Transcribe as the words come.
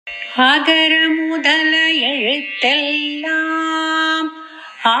அகர முதல எழுத்தெல்லாம்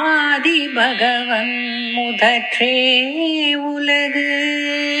ஆதி பகவன் முதற்றே உலகு.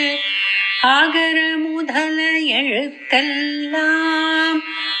 அகர முதல எழுத்தெல்லாம்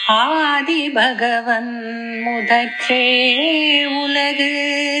ஆதி பகவன் முதற்றே உலகு.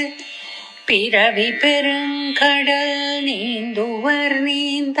 பிறவி பெருங்கடல் நீந்துவர்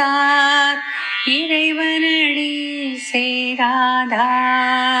நீந்தார் இறைவனடி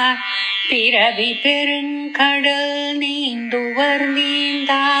சேராதார். பிறவி பெருங்கடல் நீந்துவர்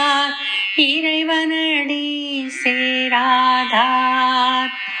நீந்தார் இறைவனடி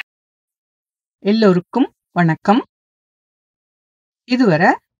சேராதார். எல்லோருக்கும் வணக்கம்.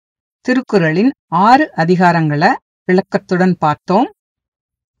 இதுவரை திருக்குறளின் 6 அதிகாரங்களை விளக்கத்துடன் பார்த்தோம்.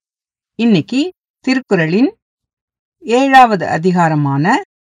 இன்னைக்கு திருக்குறளின் 7வது அதிகாரமான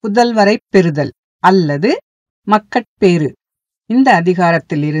புதல்வரை பெறுதல் அல்லது மக்கட்பேறு, இந்த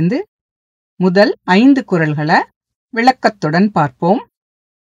அதிகாரத்திலிருந்து முதல் 5 குறள்களை விளக்கத்துடன் பார்ப்போம்.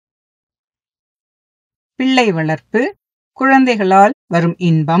 பிள்ளை வளர்ப்பு, குழந்தைகளால் வரும்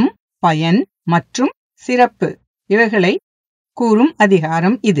இன்பம், பயன் மற்றும் சிறப்பு இவைகளை கூறும்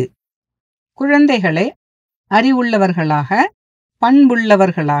அதிகாரம் இது. குழந்தைகளை அறிவுள்ளவர்களாக,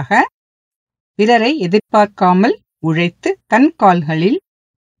 பண்புள்ளவர்களாக, பிறரை எதிர்பார்க்காமல் உழைத்து தன் கால்களில்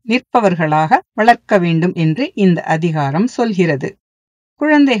நிற்பவர்களாக வளர்க்க வேண்டும் என்று இந்த அதிகாரம் சொல்கிறது.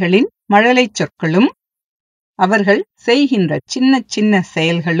 குழந்தைகளின் மழலை சொற்களும் அவர்கள் செய்கின்ற சின்ன சின்ன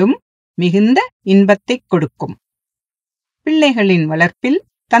செயல்களும் மிகுந்த இன்பத்தை கொடுக்கும். பிள்ளைகளின் வளர்ப்பில்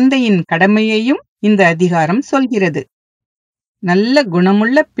தந்தையின் கடமையையும் இந்த அதிகாரம் சொல்கிறது. நல்ல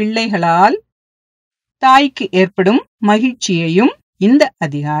குணமுள்ள பிள்ளைகளால் தாய்க்கு ஏற்படும் மகிழ்ச்சியையும் இந்த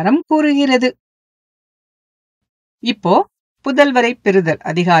அதிகாரம் கூறுகிறது. இப்போ புதல்வரை பெறுதல்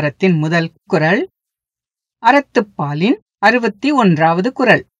அதிகாரத்தின் முதல் குறள், அறத்துப்பாலின் 61வது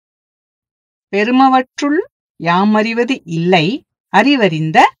குறள். பெருமவற்றுள் யாமறிவது இல்லை,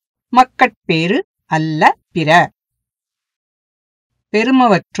 அறிவறிந்த மக்கட்பேறு அல்ல பிற.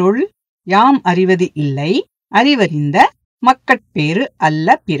 பெருமவற்றுள் யாம் அறிவது இல்லை, அறிவறிந்த மக்கட்பேறு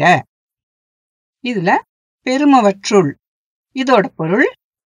அல்ல பிற. இதுல பெருமவற்றுள் இதோட பொருள்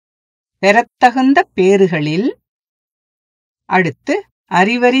பெறத்தகுந்த பேறுகளில், அடுத்து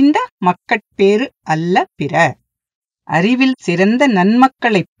அறிவறிந்த மக்கட்பேறு அல்ல பிற. அறிவில் சிறந்த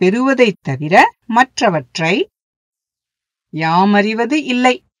நன்மக்களை பெறுவதைத் தவிர மற்றவற்றை யாம் அறிவது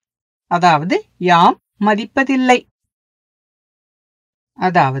இல்லை, அதாவது யாம் மதிப்பதில்லை.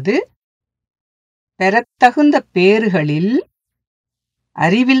 அதாவது பெறத்தகுந்த பேறுகளில்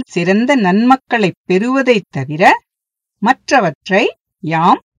அறிவில் சிறந்த நன்மக்களை பெறுவதைத் தவிர மற்றவற்றை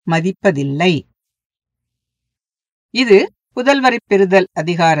யாம் மதிப்பதில்லை. இது புதல்வரை பெறுதல்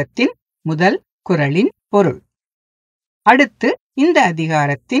அதிகாரத்தின் முதல் குறளின் பொருள். அடுத்து இந்த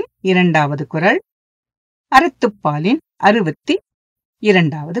அதிகாரத்தின் 2வது குறள், அறத்துப்பாலின்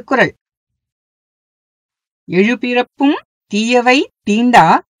 62வது குறள். எழுபிறப்பும் தீயவை தீண்டா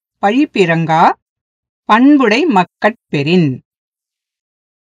பழிப்பிறங்கா பண்புடை மக்கட்பெறின்.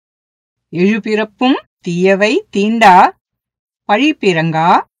 எழுபிறப்பும் தீயவை தீண்டா பழிப்பிறங்கா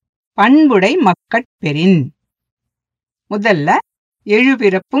பண்புடை மக்கட்பெறின். முதல்ல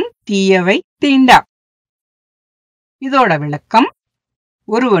எழுபிறப்பும் தீயவை தீண்டா. இதோட விளக்கம்,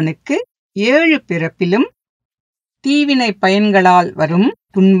 ஒருவனுக்கு 7 பிறப்பிலும் தீவினை பயன்களால் வரும்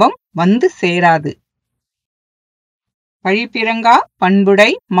துன்பம் வந்து சேராது. பழிப்பிறங்கா பண்புடை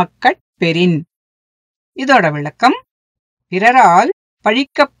மக்கட்பெறின். இதோட விளக்கம், பிறரால்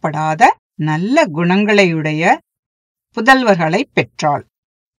பழிக்கப்படாத நல்ல குணங்களையுடைய புதல்வர்களை பெற்றாள்.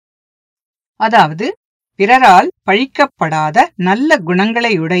 அதாவது பிறரால் பழிக்கப்படாத நல்ல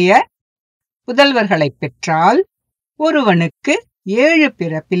குணங்களையுடைய புதல்வர்களை பெற்றால் ஒருவனுக்கு 7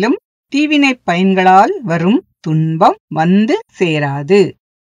 பிறப்பிலும் தீவினை பயன்களால் வரும் துன்பம் வந்து சேராது.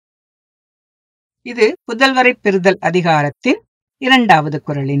 இது புதல்வரை பெறுதல் அதிகாரத்தின் 2வது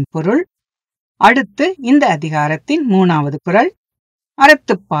குறளின் பொருள். அடுத்து இந்த அதிகாரத்தின் 3வது குறள்,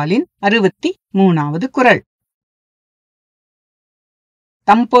 அறத்துப்பாலின் 63வது குறள்.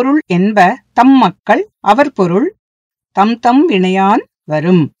 தம் பொருள் என்ப தம் மக்கள் அவர் பொருள் தம் தம் வினையான்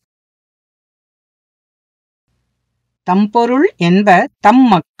வரும். தம் பொருள் என்ப தம்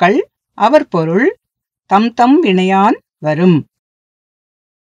மக்கள் அவர் பொருள் தம் தம் வினையான் வரும்.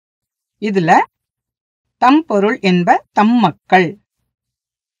 இதுல தம் பொருள் என்ப தம் மக்கள்,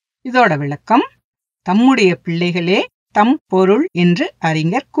 இதோட விளக்கம், தம்முடைய பிள்ளைகளே தம் பொருள் என்று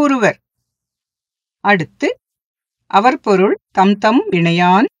அறிஞர் கூறுவர். அடுத்து அவர் பொருள் தம் தம்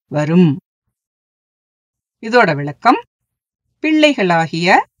வினையான் வரும். இதோட விளக்கம்,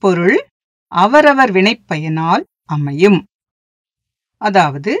 பிள்ளைகளாகிய பொருள் அவரவர் வினைப்பயனால் அமையும்.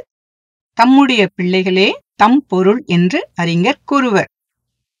 அதாவது தம்முடைய பிள்ளைகளே தம் பொருள் என்று அறிஞர் கூறுவர்.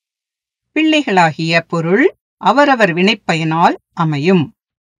 பிள்ளைகளாகிய பொருள் அவரவர் வினைப்பயனால் அமையும்.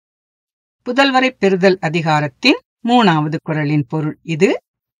 புதல்வரை பெறுதல் அதிகாரத்தின் 3வது குறளின் பொருள் இது.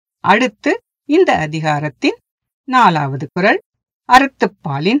 அடுத்து இந்த அதிகாரத்தின் 4வது குறள்,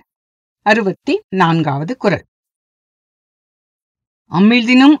 அறத்துப்பாலின் 64வது குறள்.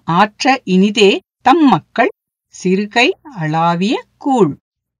 அமிழ்தினும் ஆற்ற இனிதே தம் மக்கள் சிறுகை அளாவிய கூழ்.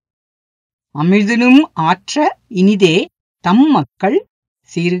 அமிழ்தினும் ஆற்ற இனிதே தம் மக்கள்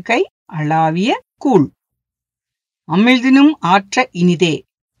சிறுகை அளாவிய கூழ். அமிழ்தினும் ஆற்ற இனிதே,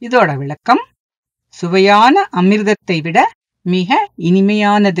 இதோட விளக்கம், சுவையான அமிர்தத்தை விட மிக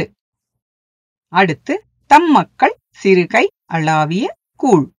இனிமையானது. அடுத்து தம் மக்கள் சிறுகை அளாவிய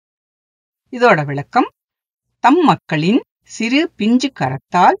கூழ். இதோட விளக்கம், தம் மக்களின் சிறு பிஞ்சு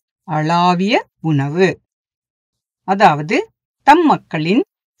கரத்தால் அளாவிய உணவு. அதாவது தம் மக்களின்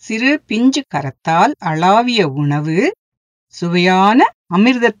சிறு பிஞ்சு கரத்தால் அளாவிய உணவு சுவையான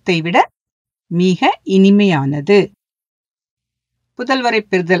அமிர்தத்தை விட மிக இனிமையானது. புதல்வரை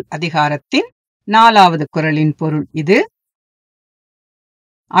பெறுதல் அதிகாரத்தின் 4வது குறளின் பொருள் இது.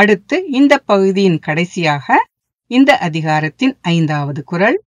 அடுத்து இந்த பகுதியின் கடைசியாக இந்த அதிகாரத்தின் 5வது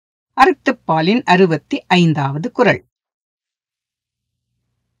குறள், அறத்துப்பாலின் 65வது குறள்.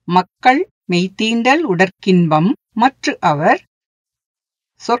 மக்கள் மெய்தீண்டல் உடற்கின்பம் மற்று அவர்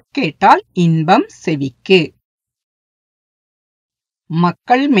சொற்கேட்டால் இன்பம் செவிக்கு.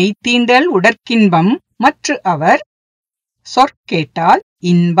 மக்கள் மெய்தீண்டல் உடற்கின்பம் மற்று அவர் சொற்கேட்டால்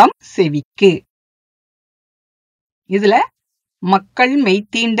இன்பம் செவிக்கு. இதுல மக்கள்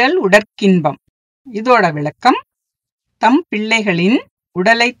மெய்தீண்டல் உடற்கின்பம், இதோட விளக்கம், தம் பிள்ளைகளின்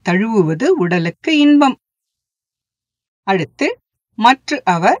உடலை தழுவுவது உடலுக்கு இன்பம். அடுத்து மற்று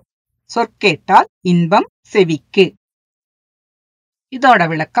அவர் சொற்கேட்டால் இன்பம் செவிக்கு. இதோட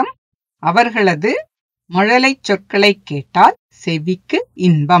விளக்கம், அவர்களது மழலை சொற்களை கேட்டால் செவிக்கு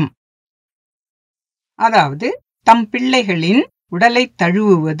இன்பம். அதாவது தம் பிள்ளைகளின் உடலை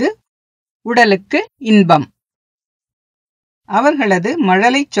தழுவுவது உடலுக்கு இன்பம். அவர்களது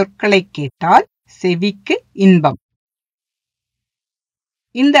மழலை சொற்களை கேட்டால் செவிக்கு இன்பம்.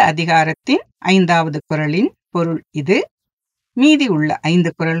 இந்த அதிகாரத்தின் 5வது குறளின் பொருள் இது. மீதி உள்ள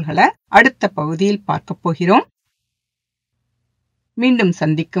 5 குறள்களை அடுத்த பகுதியில் பார்க்க போகிறோம். மீண்டும்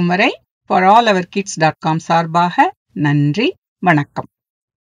சந்திக்கும் வரை forourkids.com சார்பாக நன்றி, வணக்கம்.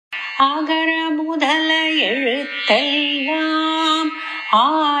 அகர முதல எழுத்தெல்லாம்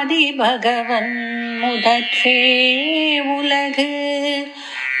ஆதி பகவன் முதற்றே உலகு.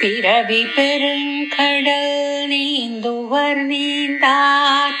 பிறவி பெருங்கடல் நீந்துவர்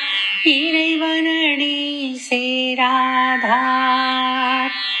நீந்தார் இறைவனடி சேராதார்.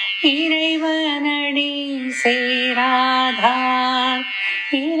 இறைவனடி சேராதார்.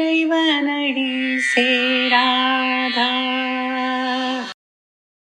 இறைவனடி சேராதார்.